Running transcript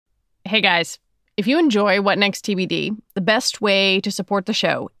Hey guys, if you enjoy What Next TBD, the best way to support the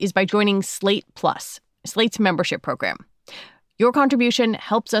show is by joining Slate Plus, Slate's membership program. Your contribution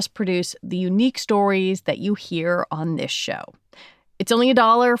helps us produce the unique stories that you hear on this show. It's only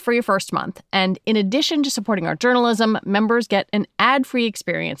 $1 for your first month, and in addition to supporting our journalism, members get an ad-free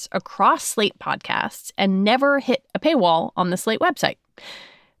experience across Slate podcasts and never hit a paywall on the Slate website.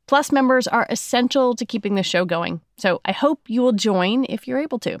 Plus members are essential to keeping the show going, so I hope you will join if you're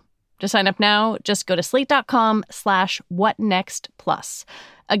able to. To sign up now, just go to slate.com/whatnextplus.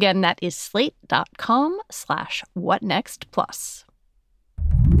 Again, that is slate.com/whatnextplus.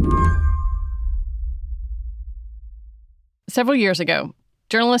 Several years ago,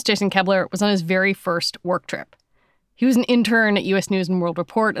 journalist Jason Kebler was on his very first work trip. He was an intern at U.S. News and World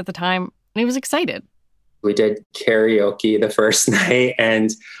Report at the time, and he was excited. We did karaoke the first night,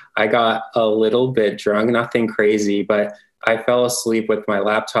 and I got a little bit drunk, nothing crazy, but I fell asleep with my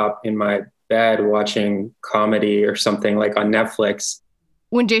laptop in my bed watching comedy or something like on Netflix.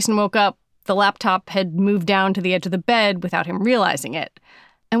 When Jason woke up, the laptop had moved down to the edge of the bed without him realizing it.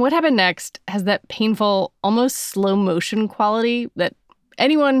 And what happened next has that painful, almost slow motion quality that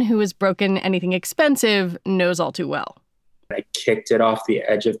anyone who has broken anything expensive knows all too well. I kicked it off the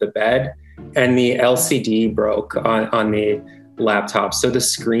edge of the bed and the LCD broke on the laptop. So the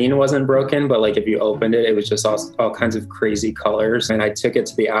screen wasn't broken, but like if you opened it, it was just all kinds of crazy colors. And I took it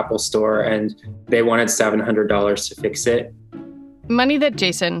to the Apple store and they wanted $700 to fix it. Money that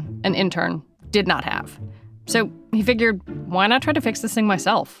Jason, an intern, did not have. So he figured, why not try to fix this thing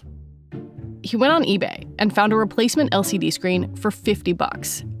myself? He went on eBay and found a replacement LCD screen for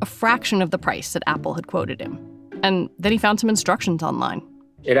 $50, a fraction of the price that Apple had quoted him. And then he found some instructions online.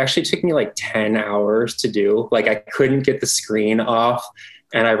 It actually took me like 10 hours to do. Like I couldn't get the screen off.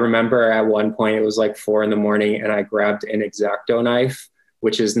 And I remember at one point it was like 4 a.m. and I grabbed an X-Acto knife,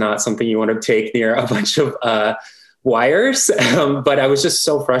 which is not something you want to take near a bunch of wires. But I was just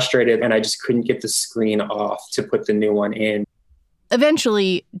so frustrated and I just couldn't get the screen off to put the new one in.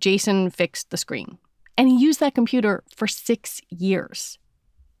 Eventually, Jason fixed the screen and he used that computer for 6 years.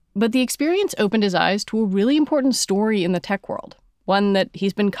 But the experience opened his eyes to a really important story in the tech world. One that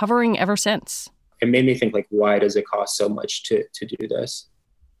he's been covering ever since. It made me think, like, why does it cost so much to do this?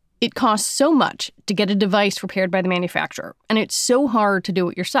 It costs so much to get a device repaired by the manufacturer, and it's so hard to do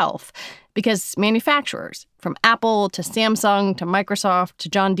it yourself because manufacturers, from Apple to Samsung to Microsoft to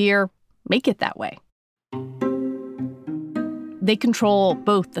John Deere, make it that way. They control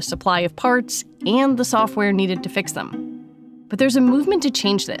both the supply of parts and the software needed to fix them. But there's a movement to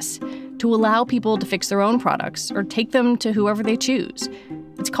change this, to allow people to fix their own products or take them to whoever they choose.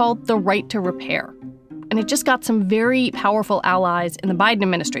 It's called the right to repair. And it just got some very powerful allies in the Biden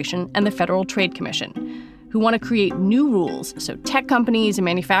administration and the Federal Trade Commission, who want to create new rules so tech companies and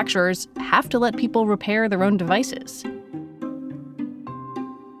manufacturers have to let people repair their own devices.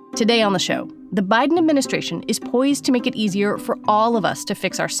 Today on the show, the Biden administration is poised to make it easier for all of us to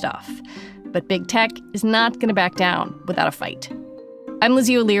fix our stuff. But big tech is not going to back down without a fight. I'm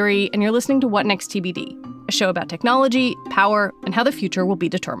Lizzie O'Leary, and you're listening to What Next TBD, a show about technology, power, and how the future will be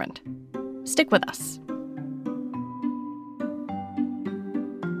determined. Stick with us.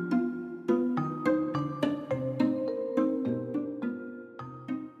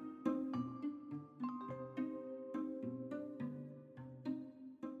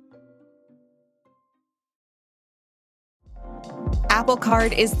 Apple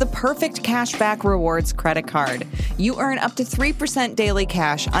Card is the perfect cashback rewards credit card. You earn up to 3% daily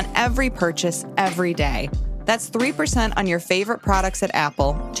cash on every purchase every day. That's 3% on your favorite products at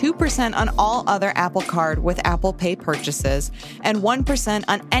Apple, 2% on all other Apple Card with Apple Pay purchases, and 1%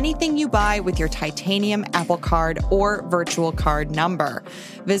 on anything you buy with your titanium Apple Card or virtual card number.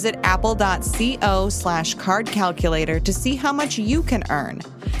 Visit apple.co/card calculator to see how much you can earn.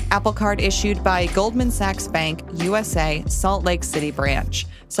 Apple Card issued by Goldman Sachs Bank, USA, Salt Lake City branch.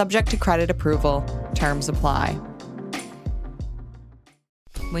 Subject to credit approval. Terms apply.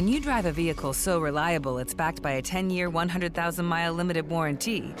 When you drive a vehicle so reliable it's backed by a 10-year, 100,000-mile limited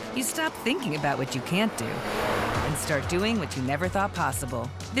warranty, you stop thinking about what you can't do and start doing what you never thought possible.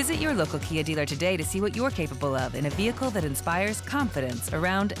 Visit your local Kia dealer today to see what you're capable of in a vehicle that inspires confidence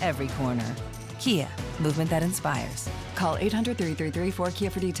around every corner. Kia, movement that inspires. Call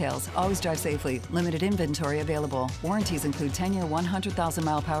 800-333-4KIA for details. Always drive safely. Limited inventory available. Warranties include 10-year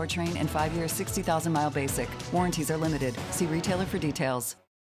 100,000-mile powertrain and 5-year 60,000-mile basic. Warranties are limited. See retailer for details.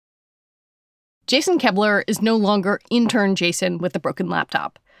 Jason Kebler is no longer intern Jason with the broken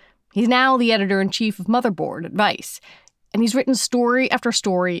laptop. He's now the editor-in-chief of Motherboard at Vice, and he's written story after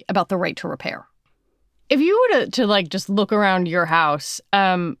story about the right to repair. If you were to just look around your house,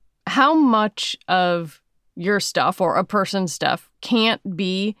 how how much of your stuff or a person's stuff can't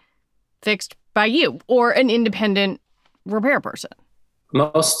be fixed by you or an independent repair person?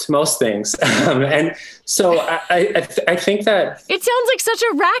 Most things. And so I think that it sounds like such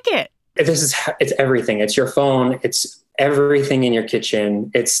a racket. It's everything. It's your phone. It's everything in your kitchen.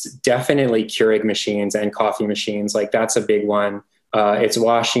 It's definitely Keurig machines and coffee machines. Like that's a big one. It's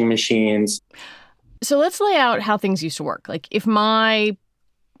washing machines. So let's lay out how things used to work. Like if my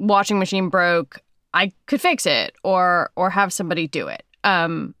washing machine broke, I could fix it or have somebody do it.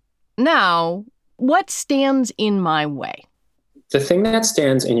 Now, what stands in my way? The thing that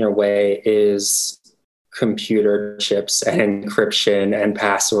stands in your way is computer chips and encryption and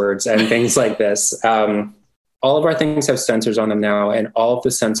passwords and things like this. All of our things have sensors on them now, and all of the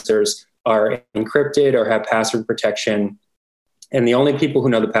sensors are encrypted or have password protection. And the only people who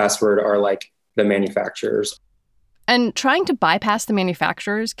know the password are like the manufacturers. And trying to bypass the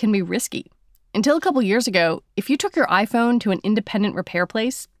manufacturers can be risky. Until a couple years ago, if you took your iPhone to an independent repair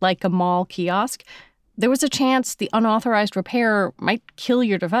place, like a mall kiosk, there was a chance the unauthorized repair might kill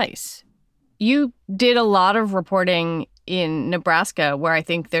your device. You did a lot of reporting in Nebraska where I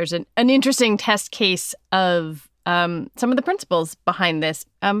think there's an interesting test case of some of the principles behind this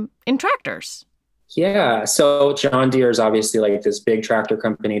in tractors. Yeah. So John Deere is obviously like this big tractor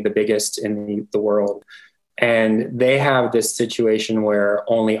company, the biggest in the world. And they have this situation where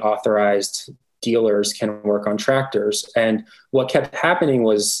only authorized dealers can work on tractors. And what kept happening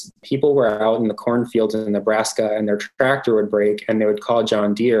was people were out in the cornfields in Nebraska and their tractor would break and they would call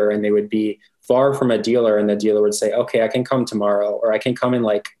John Deere and they would be far from a dealer. And the dealer would say, okay, I can come tomorrow, or I can come in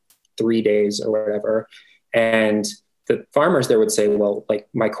like 3 days or whatever. And the farmers there would say, well, like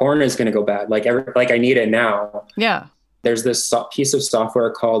my corn is going to go bad. Like I need it now. Yeah. There's this piece of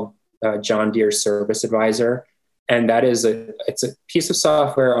software called John Deere Service Advisor. And that is it's a piece of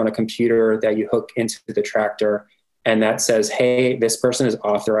software on a computer that you hook into the tractor. And that says, hey, this person is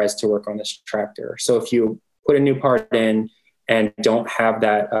authorized to work on this tractor. So if you put a new part in and don't have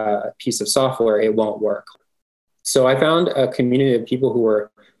that piece of software, it won't work. So I found a community of people who were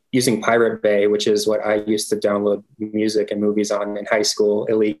using Pirate Bay, which is what I used to download music and movies on in high school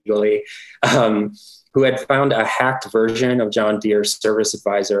illegally, who had found a hacked version of John Deere Service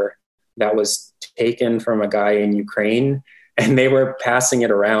Advisor that was taken from a guy in Ukraine, and they were passing it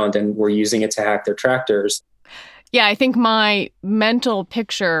around and were using it to hack their tractors. Yeah, I think my mental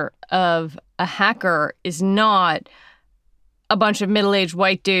picture of a hacker is not a bunch of middle-aged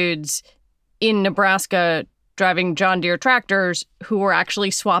white dudes in Nebraska driving John Deere tractors who were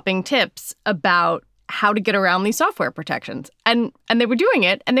actually swapping tips about how to get around these software protections. And they were doing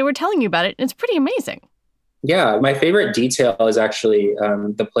it, and they were telling you about it, and it's pretty amazing. Yeah, my favorite detail is actually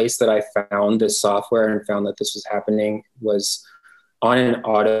the place that I found this software and found that this was happening was on an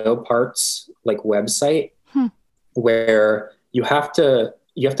auto parts like website where you have to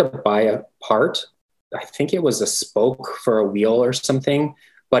buy a part. I think it was a spoke for a wheel or something,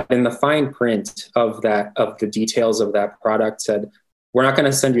 but in the fine print of the details of that product said, we're not going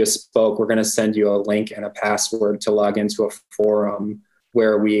to send you a spoke. We're going to send you a link and a password to log into a forum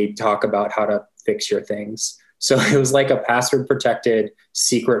where we talk about how to fix your things. So it was like a password protected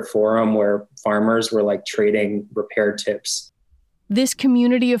secret forum where farmers were like trading repair tips. This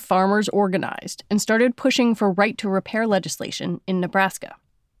community of farmers organized and started pushing for right to repair legislation in Nebraska.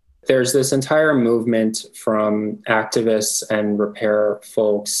 There's this entire movement from activists and repair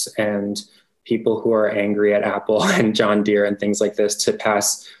folks and people who are angry at Apple and John Deere and things like this to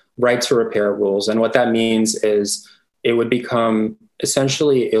pass right to repair rules. And what that means is it would become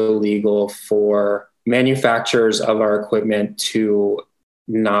essentially illegal for manufacturers of our equipment to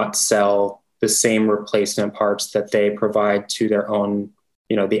not sell the same replacement parts that they provide to their own,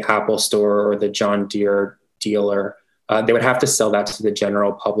 the Apple store or the John Deere dealer. They would have to sell that to the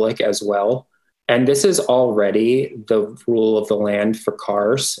general public as well. And this is already the rule of the land for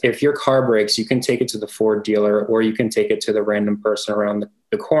cars. If your car breaks, you can take it to the Ford dealer or you can take it to the random person around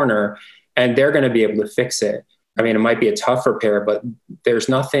the corner, and they're going to be able to fix it. I mean, it might be a tough repair, but there's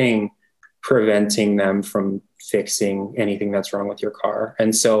nothing preventing them from fixing anything that's wrong with your car.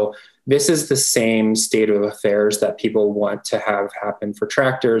 And so this is the same state of affairs that people want to have happen for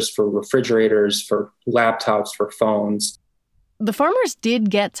tractors, for refrigerators, for laptops, for phones. The farmers did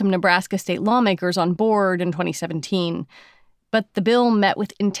get some Nebraska state lawmakers on board in 2017, but the bill met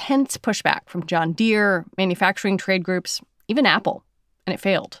with intense pushback from John Deere, manufacturing trade groups, even Apple, and it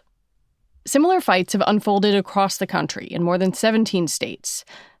failed. Similar fights have unfolded across the country in more than 17 states.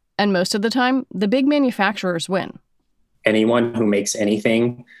 And most of the time, the big manufacturers win. Anyone who makes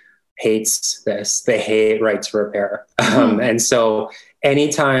anything hates this. They hate right to repair. And so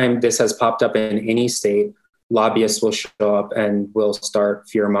anytime this has popped up in any state, lobbyists will show up and will start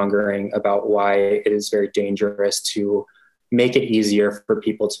fear-mongering about why it is very dangerous to make it easier for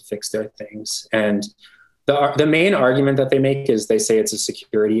people to fix their things. And the main argument that they make is they say it's a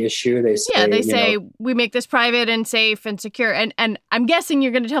security issue. They say, we make this private and safe and secure. And I'm guessing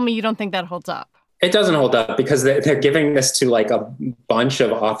you're going to tell me you don't think that holds up. It doesn't hold up because they're giving this to like a bunch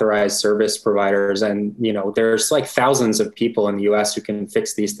of authorized service providers. And, there's like thousands of people in the US who can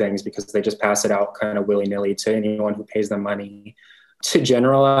fix these things because they just pass it out kind of willy-nilly to anyone who pays them money. To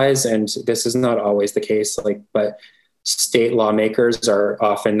generalize, and this is not always the case, but state lawmakers are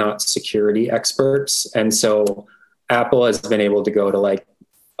often not security experts. And so Apple has been able to go to like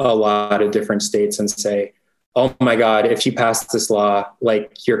a lot of different states and say, oh my God, if you pass this law,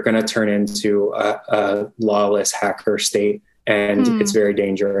 like you're going to turn into a lawless hacker state, and it's very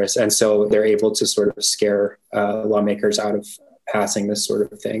dangerous. And so they're able to sort of scare lawmakers out of passing this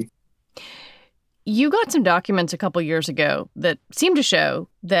sort of thing. You got some documents a couple years ago that seem to show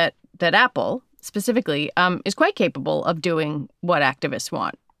that Apple specifically is quite capable of doing what activists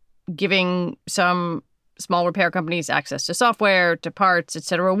want, giving some small repair companies access to software, to parts, et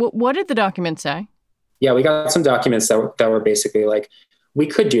cetera. What did the documents say? Yeah, we got some documents that were basically like, we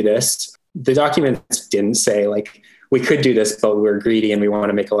could do this. The documents didn't say like, we could do this, but we're greedy and we want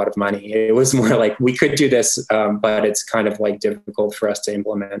to make a lot of money. It was more like, we could do this, but it's kind of like difficult for us to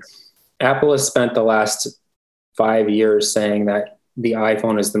implement. Apple has spent the last 5 years saying that the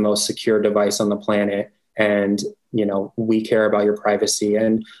iPhone is the most secure device on the planet. And, we care about your privacy.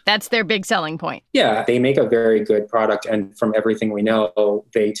 And that's their big selling point. Yeah, they make a very good product. And from everything we know,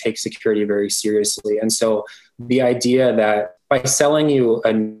 they take security very seriously. And so the idea that by selling you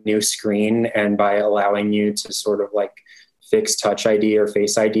a new screen and by allowing you to sort of like fix Touch ID or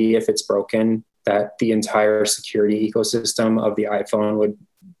Face ID if it's broken, that the entire security ecosystem of the iPhone would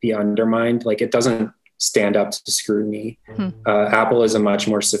be undermined, like it doesn't stand up to scrutiny. Apple is a much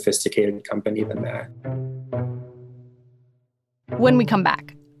more sophisticated company than that. When we come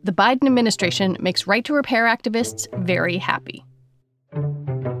back, the Biden administration makes right to repair activists very happy.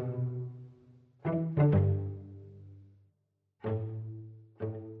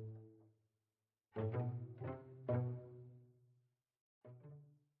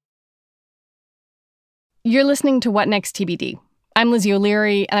 You're listening to What Next TBD. I'm Lizzie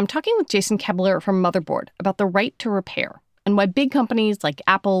O'Leary, and I'm talking with Jason Kebler from Motherboard about the right to repair and why big companies like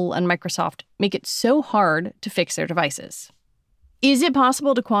Apple and Microsoft make it so hard to fix their devices. Is it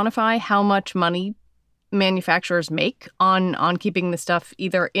possible to quantify how much money manufacturers make on keeping the stuff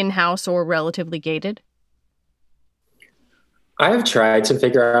either in-house or relatively gated? I have tried to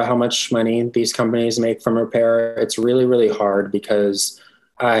figure out how much money these companies make from repair. It's really, really hard because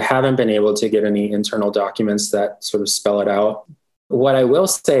I haven't been able to get any internal documents that sort of spell it out. What I will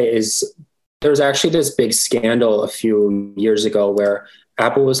say is there was actually this big scandal a few years ago where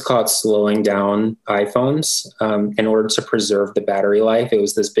Apple was caught slowing down iPhones in order to preserve the battery life. It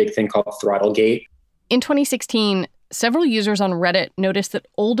was this big thing called Throttlegate. In 2016, several users on Reddit noticed that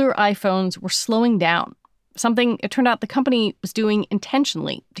older iPhones were slowing down, something it turned out the company was doing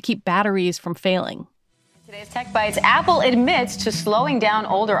intentionally to keep batteries from failing. Today's Tech Bites, Apple admits to slowing down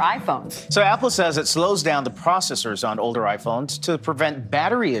older iPhones. So Apple says it slows down the processors on older iPhones to prevent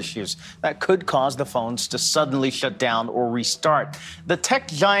battery issues that could cause the phones to suddenly shut down or restart. The tech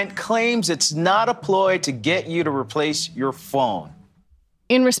giant claims it's not a ploy to get you to replace your phone.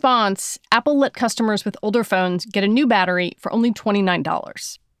 In response, Apple let customers with older phones get a new battery for only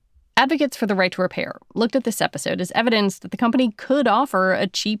 $29. Advocates for the right to repair looked at this episode as evidence that the company could offer a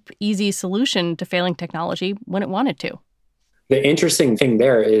cheap, easy solution to failing technology when it wanted to. The interesting thing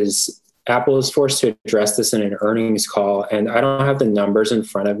there is Apple is forced to address this in an earnings call. And I don't have the numbers in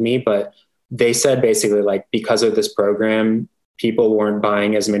front of me, but they said basically like because of this program, people weren't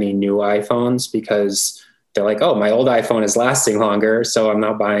buying as many new iPhones because they're like, oh, my old iPhone is lasting longer, so I'm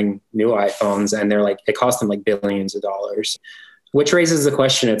not buying new iPhones. And they're like, it cost them like billions of dollars. Which raises the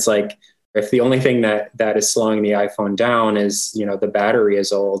question, it's like, if the only thing that is slowing the iPhone down is, the battery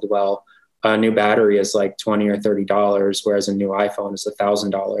is old, well, a new battery is like $20 or $30, whereas a new iPhone is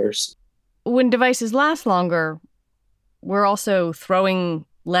 $1,000. When devices last longer, we're also throwing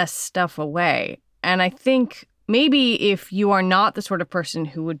less stuff away. And I think maybe if you are not the sort of person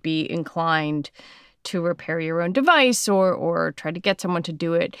who would be inclined to repair your own device or try to get someone to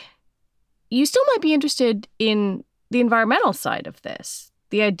do it, you still might be interested in the environmental side of this.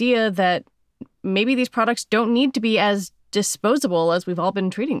 The idea that maybe these products don't need to be as disposable as we've all been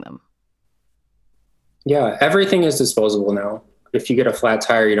treating them. Yeah, everything is disposable now. If you get a flat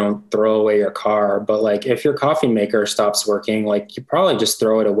tire, you don't throw away your car. But like if your coffee maker stops working, like you probably just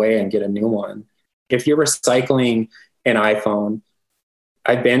throw it away and get a new one. If you're recycling an iPhone,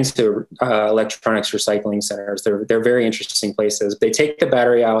 I've been to electronics recycling centers. They're very interesting places. They take the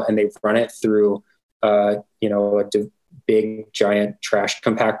battery out and they run it through, a big giant trash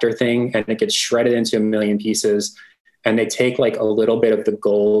compactor thing, and it gets shredded into a million pieces. And they take like a little bit of the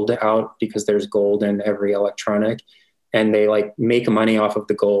gold out because there's gold in every electronic, and they like make money off of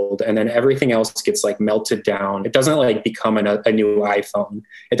the gold. And then everything else gets like melted down. It doesn't like become a new iPhone.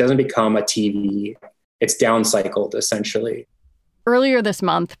 It doesn't become a TV. It's downcycled essentially. Earlier this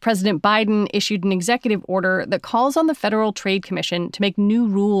month, President Biden issued an executive order that calls on the Federal Trade Commission to make new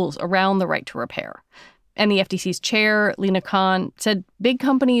rules around the right to repair. And the FTC's chair, Lina Khan, said big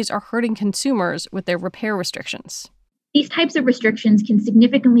companies are hurting consumers with their repair restrictions. These types of restrictions can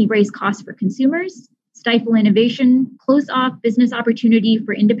significantly raise costs for consumers, stifle innovation, close off business opportunity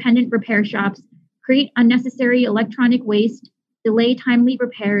for independent repair shops, create unnecessary electronic waste, delay timely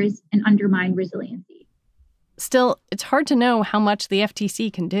repairs, and undermine resiliency. Still, it's hard to know how much the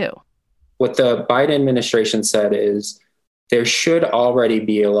FTC can do. What the Biden administration said is there should already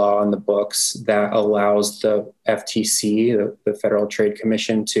be a law on the books that allows the FTC, the Federal Trade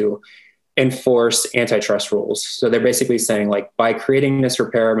Commission, to enforce antitrust rules. So they're basically saying, like, by creating this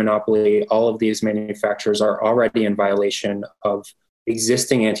repair monopoly, all of these manufacturers are already in violation of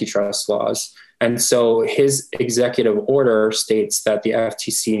existing antitrust laws. And so his executive order states that the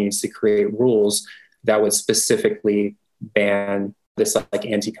FTC needs to create rules that would specifically ban this like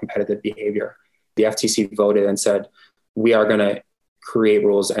anti-competitive behavior. The FTC voted and said, we are going to create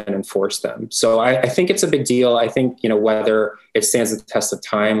rules and enforce them. So I think it's a big deal. I think, whether it stands the test of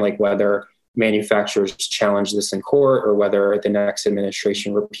time, like whether manufacturers challenge this in court or whether the next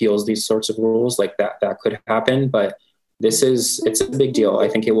administration repeals these sorts of rules, like that could happen. But it's a big deal. I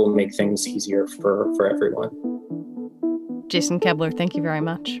think it will make things easier for everyone. Jason Kebler, thank you very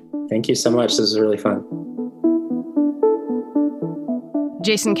much. Thank you so much. This is really fun.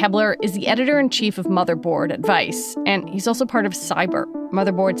 Jason Kebler is the editor-in-chief of Motherboard at Vice, and he's also part of Cyber,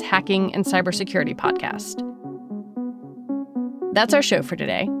 Motherboard's hacking and cybersecurity podcast. That's our show for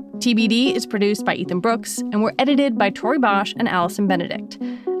today. TBD is produced by Ethan Brooks, and we're edited by Tori Bosch and Allison Benedict.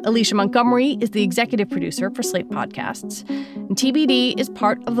 Alicia Montgomery is the executive producer for Slate Podcasts, and TBD is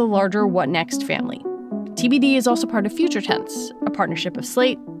part of the larger What Next family. TBD is also part of Future Tense, a partnership of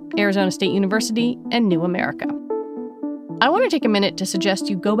Slate, Arizona State University, and New America. I want to take a minute to suggest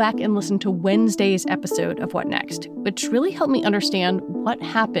you go back and listen to Wednesday's episode of What Next, which really helped me understand what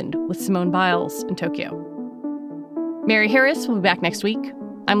happened with Simone Biles in Tokyo. Mary Harris will be back next week.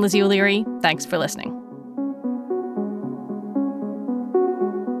 I'm Lizzie O'Leary. Thanks for listening.